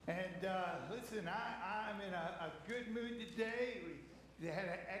Listen, I'm in a good mood today. We had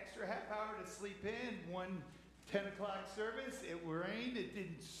an extra half hour to sleep in, one 10 o'clock service. It rained, it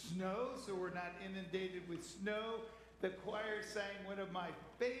didn't snow, so we're not inundated with snow. The choir sang one of my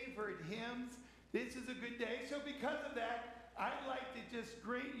favorite hymns. This is a good day. So because of that, I'd like to just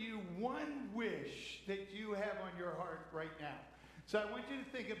grant you one wish that you have on your heart right now. So I want you to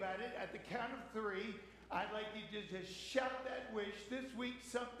think about it. At the count of three, I'd like you to just shout that wish. This week,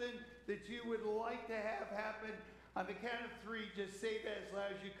 something that you would like to have happen. On the count of three, just say that as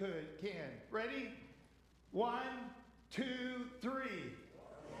loud as you can. Ready? 1, 2, 3.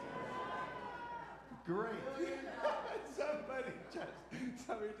 Great. Somebody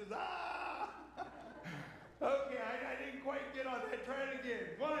just, ah. Okay, I didn't quite get on that. Try it again.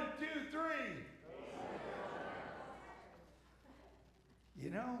 1, 2, 3. You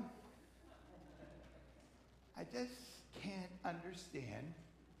know, I just can't understand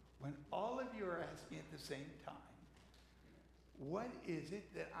when all of you are asking at the same time, what is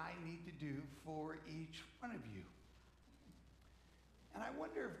it that I need to do for each one of you? And I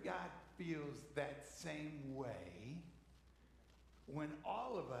wonder if God feels that same way when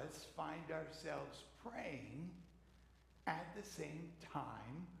all of us find ourselves praying at the same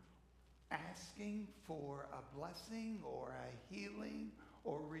time, asking for a blessing or a healing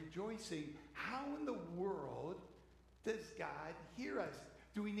or rejoicing. How in the world does God hear us?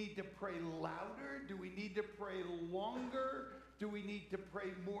 Do we need to pray louder? Do we need to pray longer? Do we need to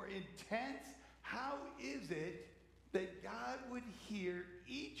pray more intense? How is it that God would hear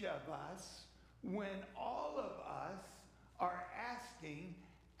each of us when all of us are asking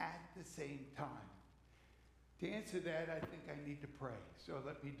at the same time? To answer that, I think I need to pray. So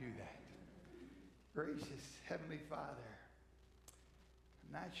let me do that. Gracious Heavenly Father,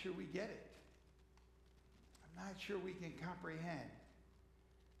 I'm not sure we get it. I'm not sure we can comprehend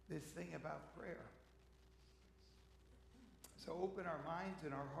this thing about prayer. So open our minds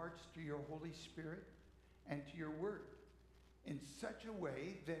and our hearts to your Holy Spirit and to your word in such a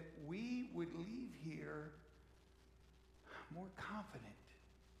way that we would leave here more confident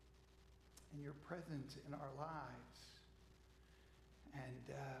in your presence in our lives, and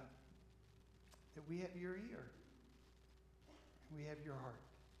that we have your ear, and we have your heart,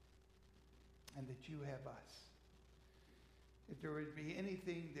 and that you have us. If there would be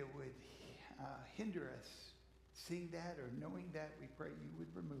anything that would hinder us seeing that or knowing that, we pray you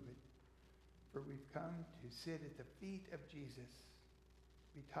would remove it. For we've come to sit at the feet of Jesus,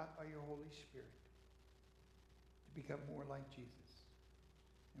 be taught by your Holy Spirit, to become more like Jesus.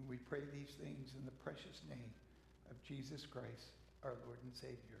 And we pray these things in the precious name of Jesus Christ, our Lord and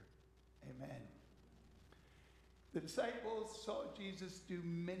Savior. Amen. The disciples saw Jesus do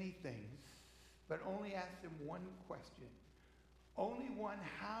many things, but only asked him one question. Only one: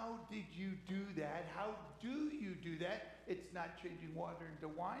 how did you do that? How do you do that? It's not changing water into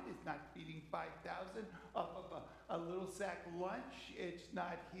wine. It's not feeding 5,000 off of a little sack lunch. It's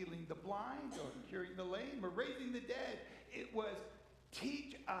not healing the blind or curing the lame or raising the dead. It was,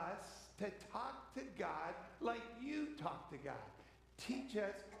 teach us to talk to God like you talk to God. Teach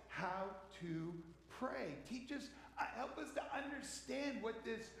us how to pray. Teach us, help us to understand what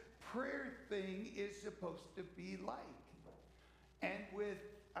this prayer thing is supposed to be like. And with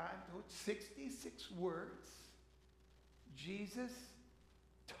 66 words, Jesus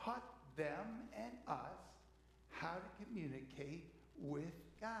taught them and us how to communicate with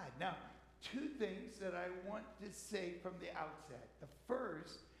God. Now, two things that I want to say from the outset. The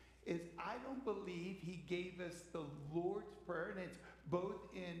first is I don't believe he gave us the Lord's Prayer, and it's both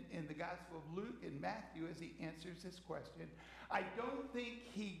in the Gospel of Luke and Matthew as he answers this question. I don't think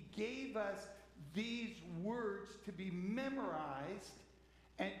he gave us these words to be memorized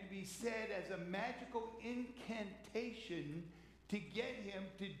and to be said as a magical incantation to get him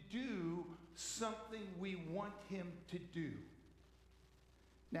to do something we want him to do.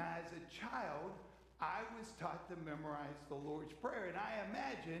 Now, as a child, I was taught to memorize the Lord's Prayer, and I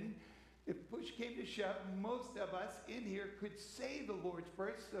imagine if push came to shove, most of us in here could say the Lord's Prayer.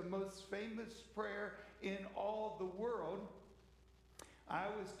 It's the most famous prayer in all the world. I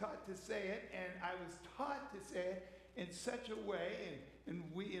was taught to say it, and I was taught to say it in such a way, and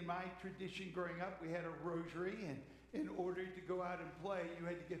we, in my tradition growing up, we had a rosary, and in order to go out and play, you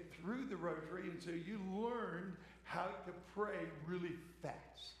had to get through the rosary, and so you learned how to pray really fast.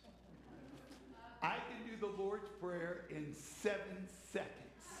 I can do the Lord's Prayer in 7 seconds.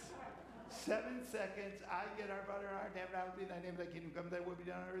 7 seconds, I get our Father, our name, hallowed be thy name, thy kingdom come, thy will be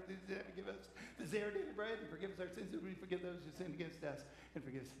done on earth as it is in heaven. Give us this day our daily bread, and forgive us our sins as we forgive those who sin against us. And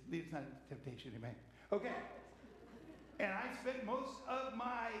forgive us, lead us not into temptation, amen. Okay. And I spent most of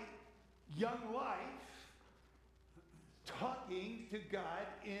my young life talking to God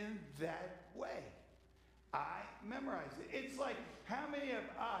in that way. I memorized it. It's like, how many of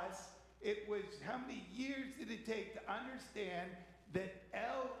us, how many years did it take to understand that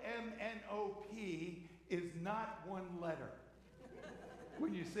LMNOP is not one letter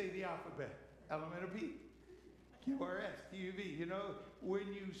when you say the alphabet? LMNOP, QRS, TUV. You know, when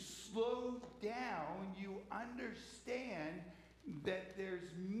you slow down, you understand that there's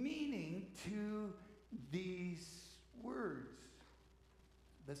meaning to these words.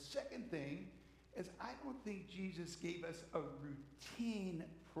 The second thing is, I don't think Jesus gave us a routine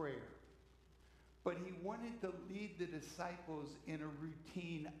prayer, but he wanted to lead the disciples in a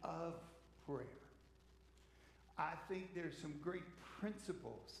routine of prayer. I think there's some great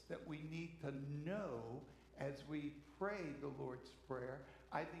principles that we need to know as we pray the Lord's Prayer.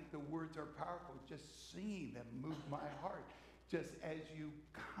 I think the words are powerful. Just singing them moved my heart, just as you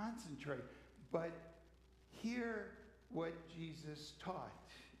concentrate. But hear what Jesus taught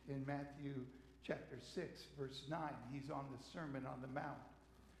in Matthew chapter 6, verse 9. He's on the Sermon on the Mount.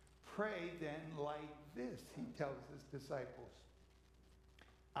 Pray then like this, he tells his disciples.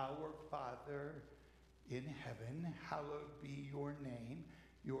 Our Father in heaven, hallowed be your name.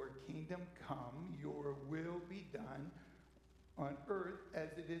 Your kingdom come, your will be done on earth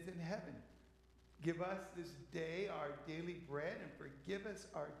as it is in heaven. Give us this day our daily bread, and forgive us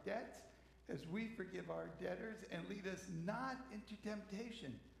our debts as we forgive our debtors, and lead us not into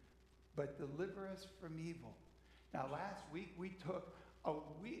temptation, but deliver us from evil. Now, last week we took a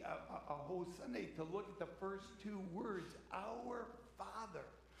whole Sunday to look at the first two words, our Father,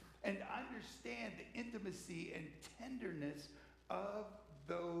 and understand the intimacy and tenderness of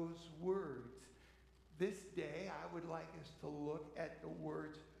those words. This day, I would like us to look at the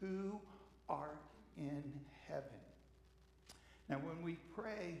words, who art in heaven. Now, when we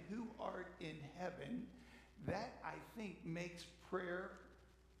pray, who art in heaven, that, I think, makes prayer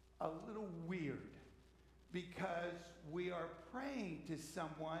a little weird, because we are praying to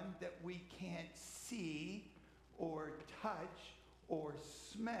someone that we can't see or touch or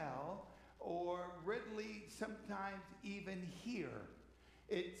smell or readily sometimes even hear.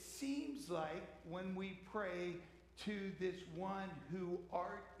 It seems like when we pray to this one who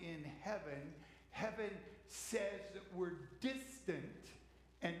art in heaven, heaven says that we're distant,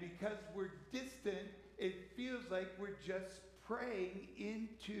 and because we're distant, it feels like we're just praying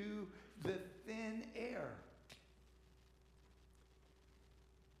into the thin air.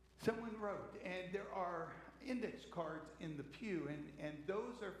 Someone wrote, and there are index cards in the pew, and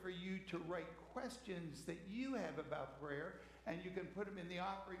those are for you to write questions that you have about prayer, and you can put them in the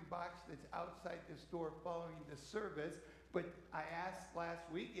offering box that's outside this door following the service. But I asked last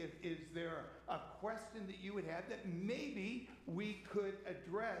week, is there a question that you would have that maybe we could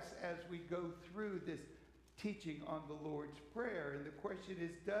address as we go through this teaching on the Lord's Prayer? And the question is,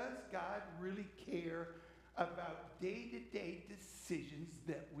 does God really care about day-to-day decisions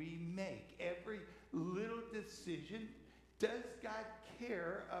that we make? Every little decision, does God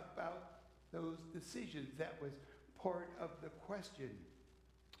care about those decisions? That was part of the question.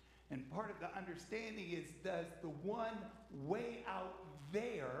 And part of the understanding is, does the one way out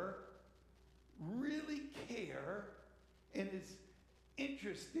there really care and is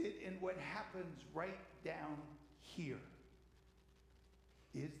interested in what happens right down here?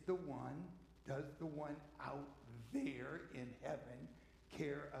 Does the one out there in heaven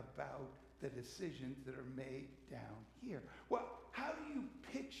care about the decisions that are made down here? Well, how do you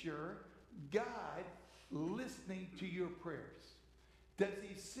picture God listening to your prayers? Does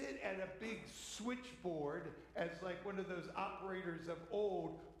he sit at a big switchboard as like one of those operators of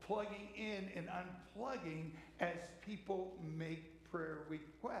old, plugging in and unplugging as people make prayer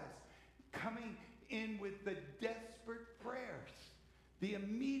requests, coming in with the desperate prayers, the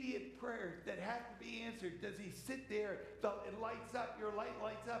immediate prayers that have to be answered? Does he sit there, it lights up, your light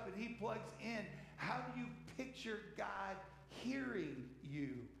lights up, and he plugs in? How do you picture God hearing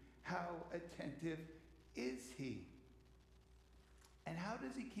you? How attentive is he? And how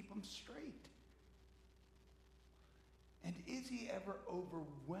does he keep them straight? And is he ever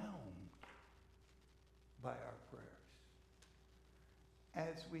overwhelmed by our prayers?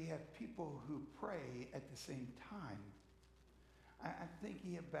 As we have people who pray at the same time, I'm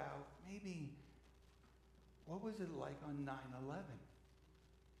thinking about maybe, what was it like on 9/11?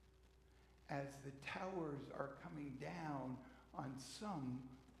 As the towers are coming down on some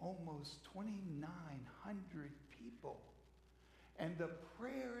almost 2,900 people. And the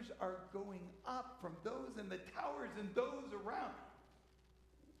prayers are going up from those in the towers and those around.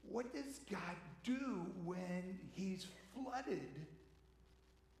 What does God do when he's flooded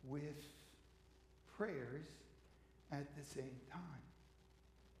with prayers at the same time?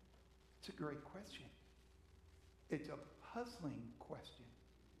 It's a great question. It's a puzzling question.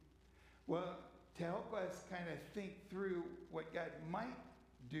 Well, to help us kind of think through what God might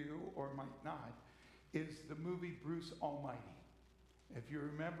do or might not, is the movie Bruce Almighty. If you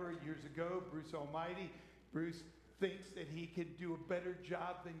remember years ago, Bruce thinks that he could do a better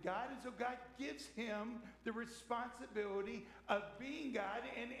job than God, and so God gives him the responsibility of being God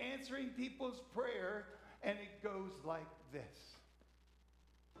and answering people's prayer, and it goes like this.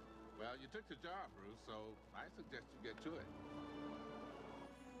 Well, you took the job, Bruce, so I suggest you get to it.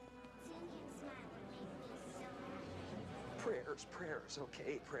 Prayers,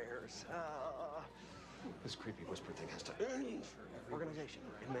 okay, prayers. This creepy whisper thing has to end. Organization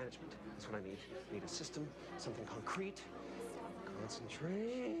and management. That's what I need. I need a system, something concrete.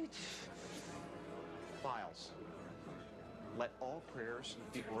 Concentrate. Files. Let all prayers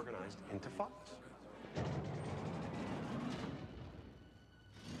be organized into files.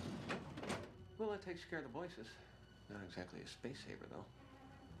 Well, that takes care of the voices. Not exactly a space saver, though.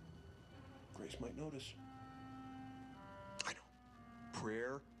 Grace might notice. I know.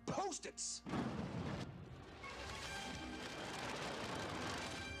 Prayer Post-its!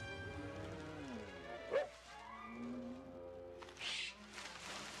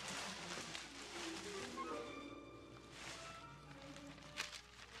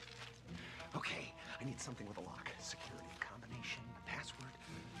 Okay, I need something with a lock. Security, combination, a password.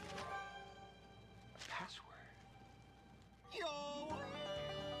 A password? Yo!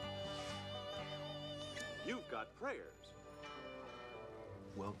 You've got prayers.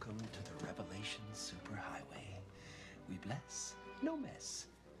 Welcome to the Revelation Superhighway. We bless, no mess.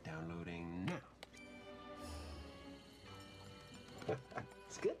 Downloading now.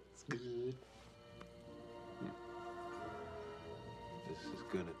 It's good. It's good. This is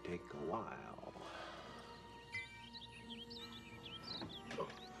gonna take a while.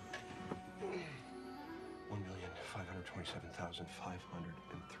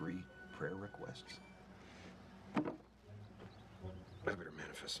 1,527,503 prayer requests. I better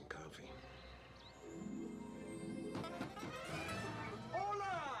manifest some coffee.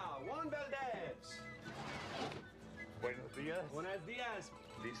 Hola, Juan Valdez. Buenos días. Buenos días.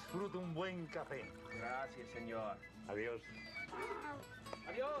 Disfruta un buen café. Gracias, señor. Adiós.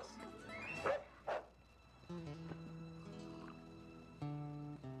 Adios.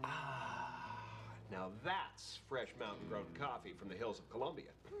 Now that's fresh mountain-grown coffee from the hills of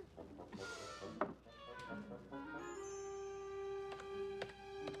Colombia.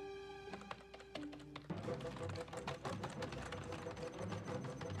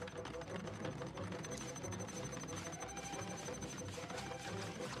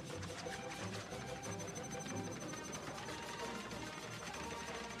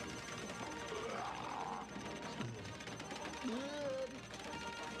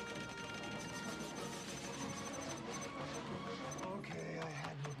 Okay, I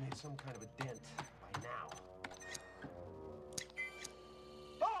had to have made some kind of a dent by now.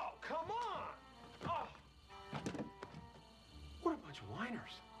 Oh, come on! Oh! What a bunch of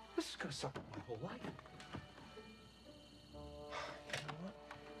whiners. This is gonna suck up my whole life. You know what?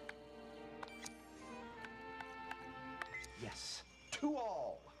 Yes, to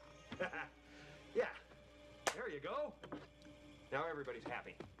all. Yeah, there you go. Now everybody's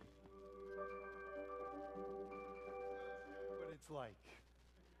happy. What it's like.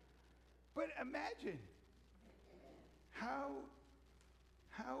 But imagine, how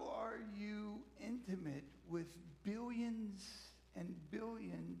are you intimate with billions and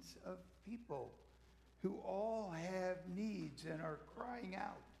billions of people who all have needs and are crying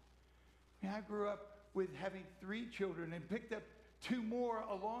out? I mean, I grew up with having 3 children and picked up 2 more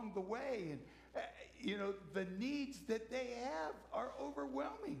along the way, and the needs that they have are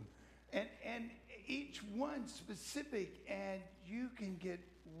overwhelming, and each one specific, and you can get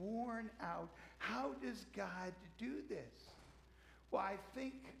worn out. How does God do this? Well, I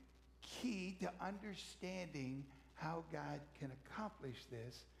think key to understanding how God can accomplish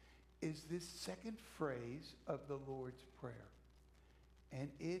this is this second phrase of the Lord's Prayer,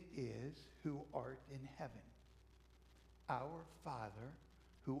 and it is, "Who art in heaven." Our Father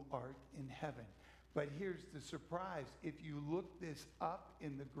who art in heaven. But here's the surprise. If you look this up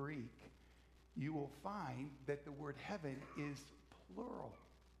in the Greek, you will find that the word heaven is plural.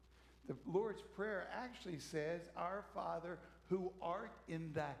 The Lord's Prayer actually says, "Our Father who art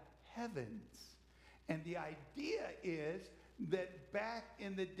in the heavens." And the idea is that back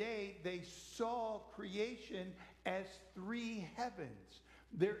in the day, they saw creation as 3 heavens.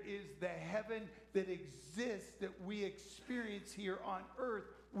 There is the heaven that exists that we experience here on earth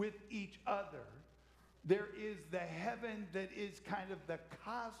with each other. There is the heaven that is kind of the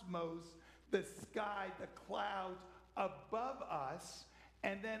cosmos, the sky, the clouds above us.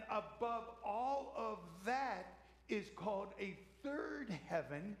 And then above all of that is called a third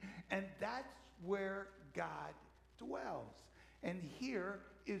heaven, and that's where God dwells. And here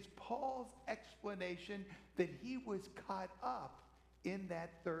is Paul's explanation that he was caught up in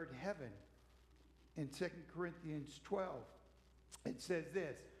that third heaven. In 2 Corinthians 12, it says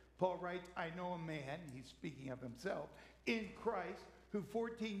this. Paul writes, I know a man, he's speaking of himself, in Christ, who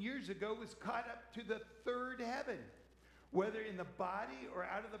 14 years ago was caught up to the third heaven. Whether in the body or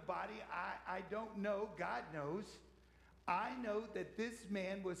out of the body, I don't know. God knows. I know that this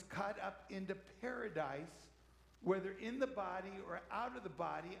man was caught up into paradise. Whether in the body or out of the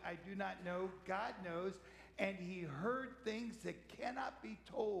body, I do not know. God knows. And he heard things that cannot be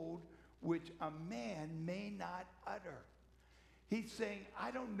told, which a man may not utter. He's saying,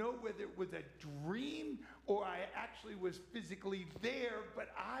 I don't know whether it was a dream or I actually was physically there, but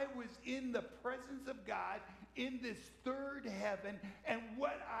I was in the presence of God in this third heaven. And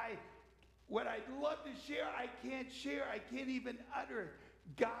what I'd love to share, I can't share. I can't even utter it.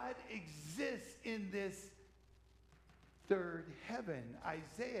 God exists in this third heaven.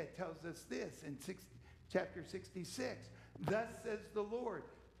 Isaiah tells us this in chapter 66. Thus says the Lord,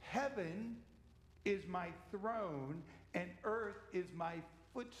 heaven is my throne and earth is my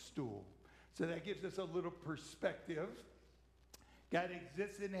footstool. So that gives us a little perspective. God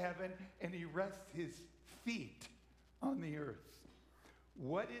exists in heaven and he rests his feet on the earth.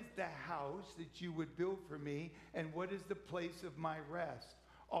 What is the house that you would build for me, and what is the place of my rest?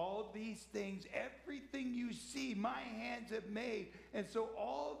 All these things, everything you see, my hands have made. And so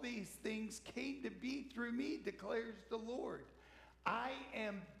all these things came to be through me, declares the Lord. I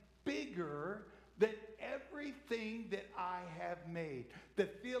am bigger than everything that I have made. The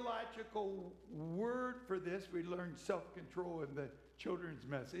theological word for this, we learned self-control in the children's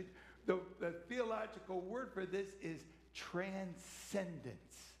message. The theological word for this is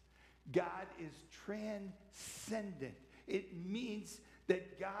transcendence. God is transcendent. It means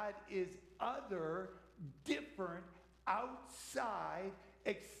that God is other, different, outside,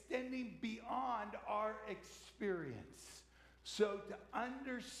 extending beyond our experience. So to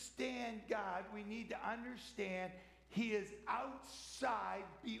understand God, we need to understand he is outside,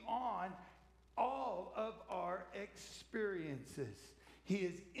 beyond all of our experiences. He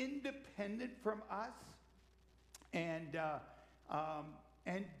is independent from us and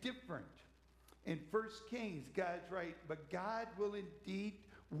different. In 1 Kings, God's right, but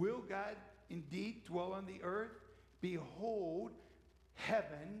will God indeed dwell on the earth? Behold,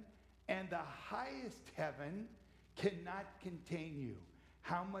 heaven and the highest heaven cannot contain you.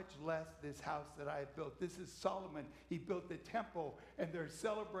 How much less this house that I have built. This is Solomon. He built the temple, and they're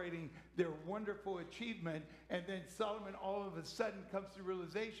celebrating their wonderful achievement. And then Solomon all of a sudden comes to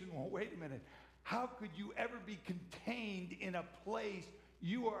realization, well, wait a minute. How could you ever be contained in a place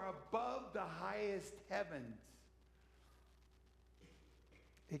you are above the highest heavens?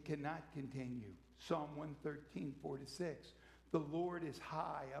 It cannot contain you. Psalm 113, 4-6. The Lord is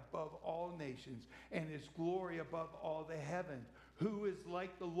high above all nations, and his glory above all the heavens. Who is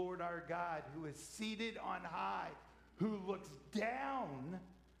like the Lord our God, who is seated on high, who looks down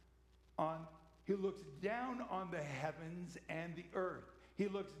on the heavens and the earth. He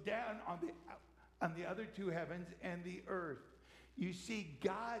looks down on the other two heavens and the earth. You see,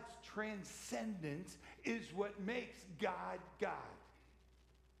 God's transcendence is what makes God God.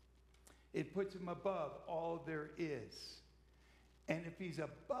 It puts him above all there is. And if he's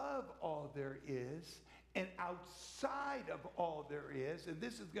above all there is and outside of all there is, and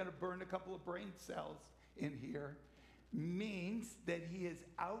this is going to burn a couple of brain cells in here, means that he is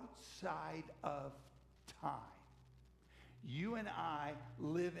outside of time. You and I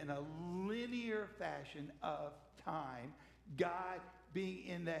live in a linear fashion of time. God, being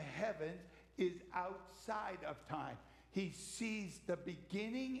in the heavens, is outside of time. He sees the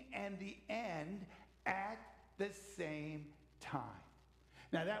beginning and the end at the same time.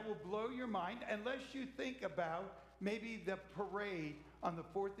 Now that will blow your mind unless you think about maybe the parade on the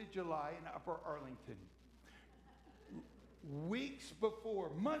 4th of July in Upper Arlington. Weeks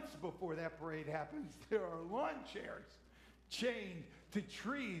before, months before that parade happens, there are lawn chairs chained to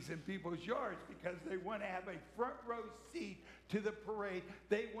trees in people's yards because they want to have a front row seat to the parade.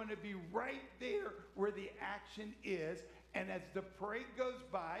 They want to be right there where the action is. And as the parade goes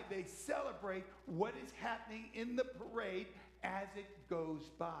by, they celebrate what is happening in the parade as it goes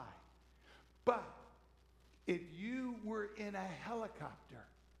by. But if you were in a helicopter,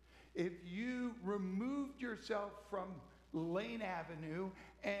 if you removed yourself from Lane Avenue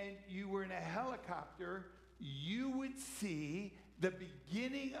and you were in a helicopter, you would see the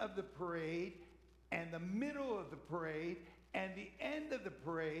beginning of the parade and the middle of the parade and the end of the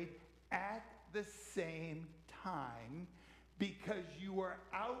parade at the same time, because you are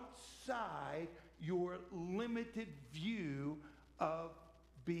outside your limited view of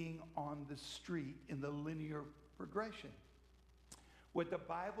being on the street in the linear progression. What the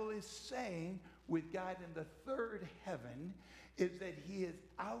Bible is saying with God in the third heaven is that he is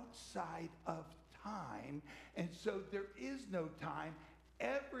outside of time, and so there is no time.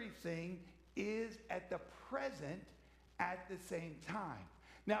 Everything is at the present at the same time.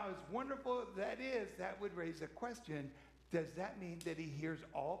 Now, as wonderful as that is, that would raise a question. Does that mean that he hears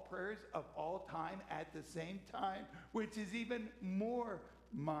all prayers of all time at the same time? Which is even more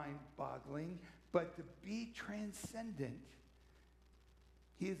mind-boggling. But to be transcendent,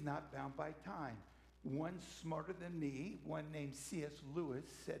 he is not bound by time. One smarter than me, one named C.S. Lewis,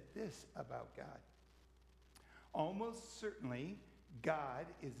 said this about God. Almost certainly, God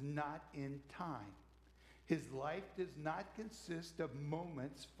is not in time. His life does not consist of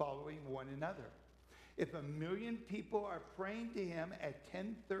moments following one another. If 1 million people are praying to him at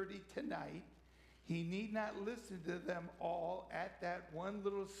 10:30 tonight, he need not listen to them all at that one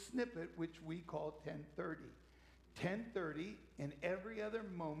little snippet which we call 10:30. 10:30 and every other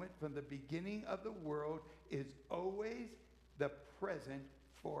moment from the beginning of the world is always the present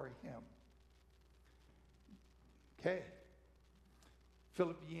for him. Okay.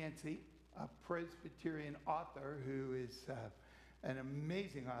 Philip Yancey, a Presbyterian author who is an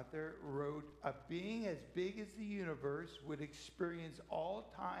amazing author, wrote, "A being as big as the universe would experience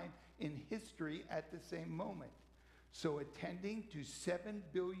all time in history at the same moment. So attending to 7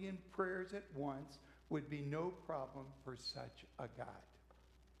 billion prayers at once would be no problem for such a God."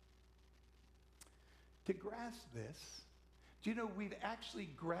 To grasp this, do you know we've actually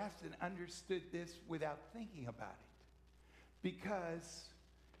grasped and understood this without thinking about it? Because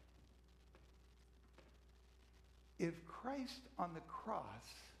if Christ on the cross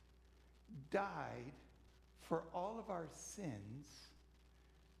died for all of our sins,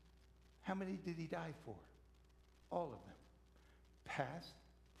 how many did he die for? All of them. Past,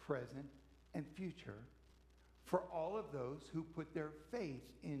 present, and future. For all of those who put their faith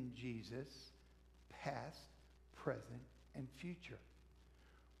in Jesus, past, present, and future.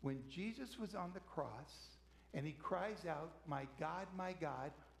 When Jesus was on the cross and he cries out, my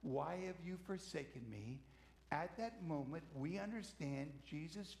God, why have you forsaken me?" At that moment, we understand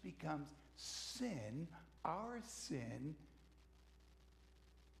Jesus becomes sin, our sin,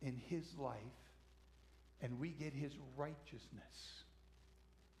 in his life, and we get his righteousness.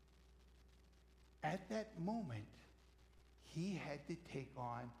 At that moment, he had to take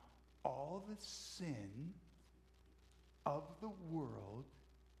on all the sin of the world,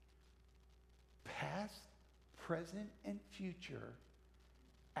 past, present, and future,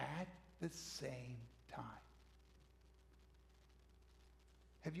 at the same time.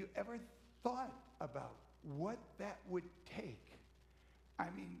 Have you ever thought about what that would take? I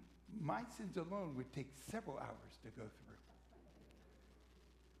mean, my sins alone would take several hours to go through.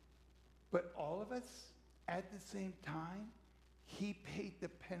 But all of us, at the same time, he paid the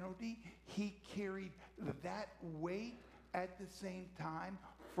penalty. He carried that weight at the same time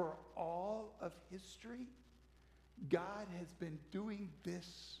for all of history. God has been doing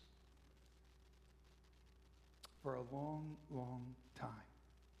this for a long, long time.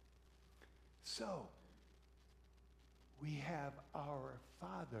 So, we have our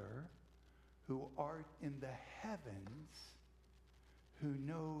Father who art in the heavens, who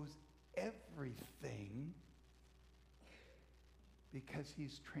knows everything because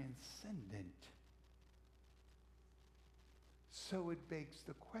he's transcendent. So it begs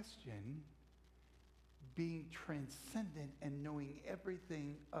the question, being transcendent and knowing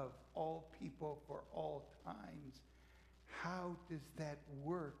everything of all people for all times, how does that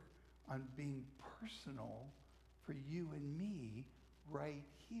work on being personal for you and me right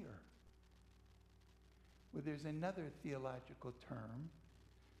here? Well, there's another theological term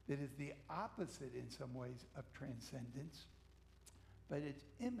that is the opposite in some ways of transcendence, but it's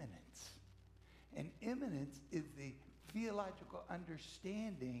immanence. And immanence is the theological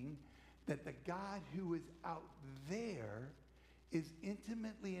understanding that the God who is out there is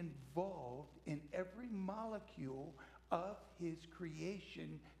intimately involved in every molecule of his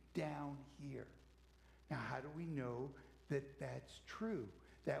creation down here. Now, how do we know that that's true?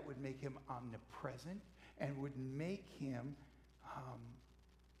 That would make him omnipresent and would make him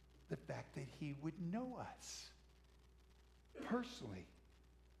the fact that he would know us personally.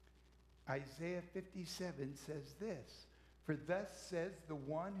 Isaiah 57 says this, For thus says the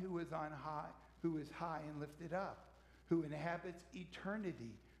one who is on high, who is high and lifted up, who inhabits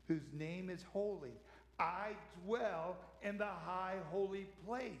eternity, whose name is holy. I dwell in the high holy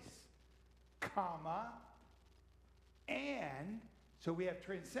place, comma, and, so we have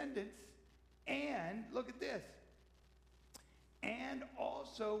transcendence, and, look at this, and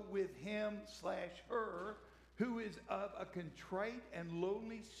also with him / her, who is of a contrite and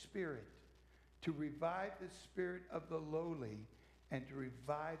lowly spirit, to revive the spirit of the lowly and to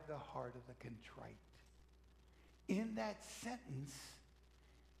revive the heart of the contrite. In that sentence,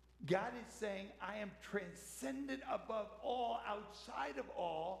 God is saying, I am transcendent above all, outside of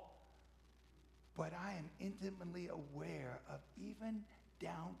all, but I am intimately aware of even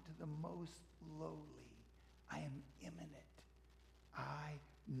down to the most lowly. I am immanent. I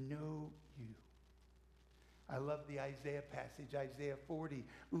know you. I love the Isaiah passage, Isaiah 40.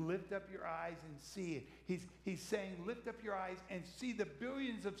 Lift up your eyes and see it. He's saying, lift up your eyes and see the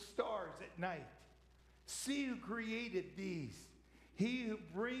billions of stars at night. See who created these. He who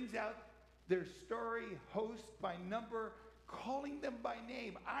brings out their starry host by number, calling them by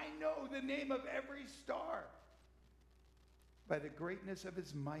name. I know the name of every star. By the greatness of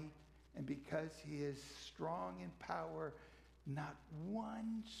his might, and because he is strong in power, not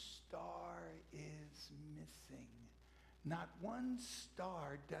one star is missing. Not one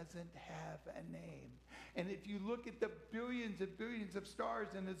star doesn't have a name. And if you look at the billions and billions of stars,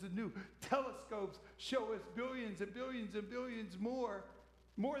 and as the new telescopes show us billions and billions and billions more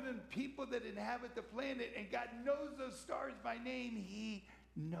than people that inhabit the planet, and God knows those stars by name, he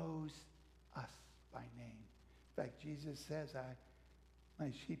knows us by name. In fact, Jesus says,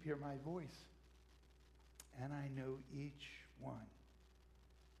 my sheep hear my voice, and I know each one.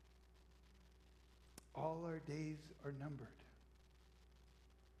 All our days are numbered.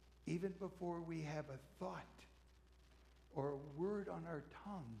 Even before we have a thought or a word on our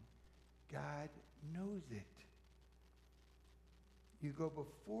tongue, God knows it. You go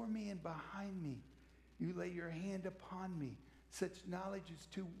before me and behind me. You lay your hand upon me. Such knowledge is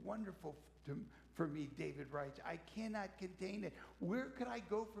too wonderful for me, David writes. I cannot contain it. Where could I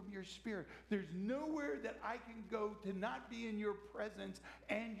go from your spirit? There's nowhere that I can go to not be in your presence,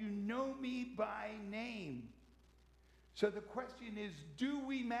 and you know me by name. So the question is, do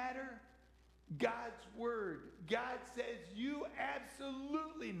we matter? God's word. God says you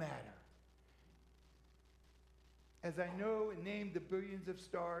absolutely matter. As I know and name the billions of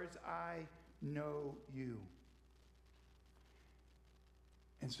stars, I know you.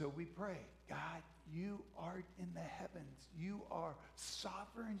 And so we pray, God, you art in the heavens. You are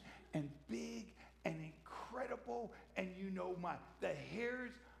sovereign and big and incredible, and you know the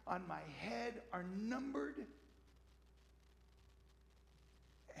hairs on my head are numbered.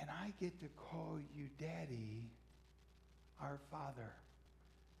 And I get to call you Daddy, our Father.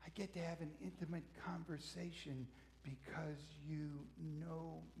 I get to have an intimate conversation because you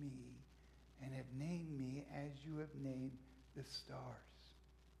know me and have named me as you have named the stars.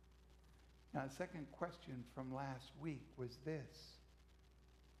 Now, the second question from last week was this.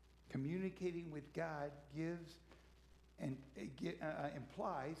 Communicating with God gives and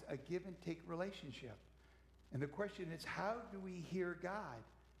implies a give and take relationship. And the question is, how do we hear God?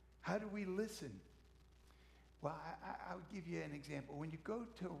 How do we listen? Well, I would give you an example. When you go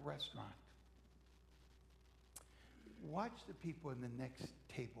to a restaurant, watch the people in the next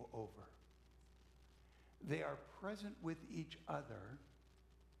table over. They are present with each other,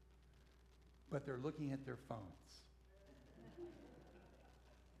 but they're looking at their phones.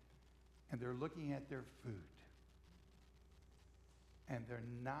 And they're looking at their food. And they're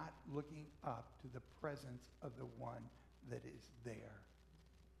not looking up to the presence of the one that is there.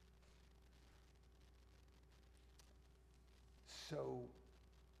 So,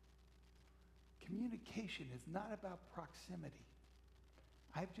 communication is not about proximity.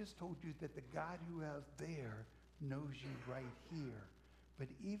 I've just told you that the God who is there knows you right here. But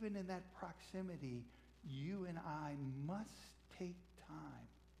even in that proximity, you and I must take time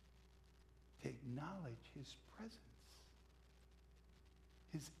to acknowledge his presence,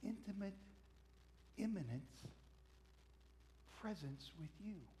 his intimate, immanent presence with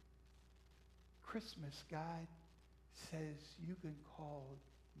you. Christmas, God says you can call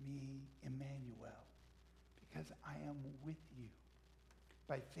me Emmanuel because I am with you.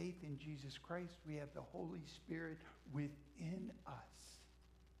 By faith in Jesus Christ, we have the Holy Spirit within us.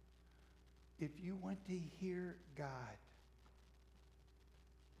 If you want to hear God,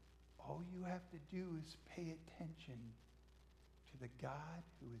 all you have to do is pay attention to the God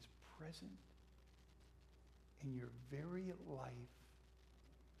who is present in your very life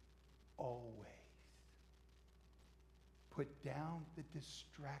always. Put down the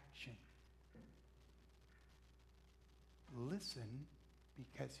distraction. Listen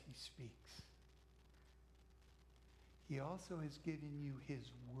because he speaks. He also has given you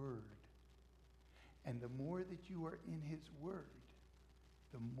his word. And the more that you are in his word,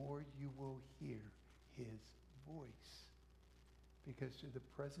 the more you will hear his voice. Because through the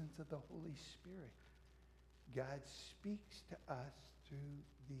presence of the Holy Spirit, God speaks to us through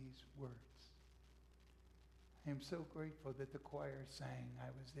these words. I am so grateful that the choir sang,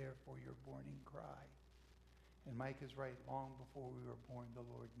 "I was there for your morning cry." And Mike is right, long before we were born, the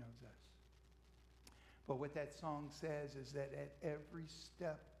Lord knows us. But what that song says is that at every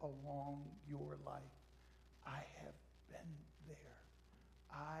step along your life, I have been there.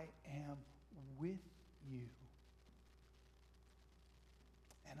 I am with you.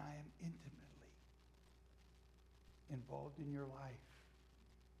 And I am intimately involved in your life.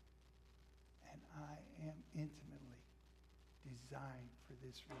 And I am intimately designed for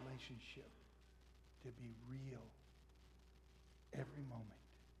this relationship to be real every moment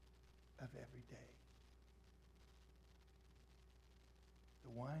of every day. The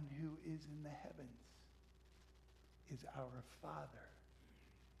one who is in the heavens is our Father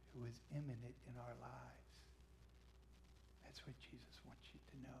who is immanent in our lives. That's what Jesus wants you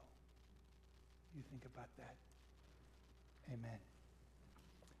to know. You think about that. Amen.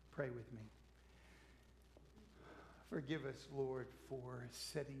 Pray with me. Forgive us, Lord, for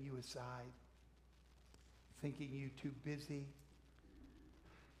setting you aside, thinking you too busy.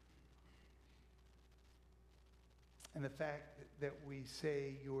 And the fact that we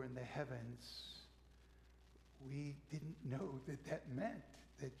say you're in the heavens, we didn't know that that meant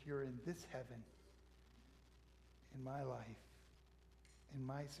that you're in this heaven, in my life, in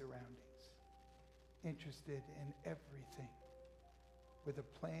my surroundings, interested in everything, with a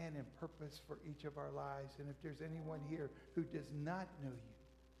plan and purpose for each of our lives. And if there's anyone here who does not know you,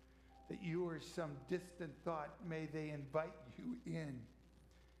 that you are some distant thought, may they invite you in.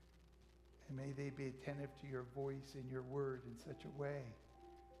 And may they be attentive to your voice and your word in such a way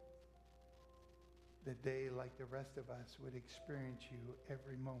that they, like the rest of us, would experience you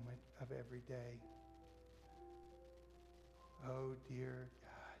every moment of every day. Oh, dear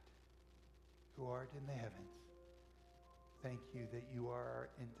God, who art in the heavens, thank you that you are our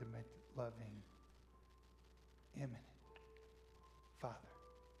intimate, loving, immanent Father.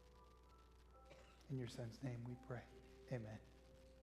 In your Son's name we pray. Amen.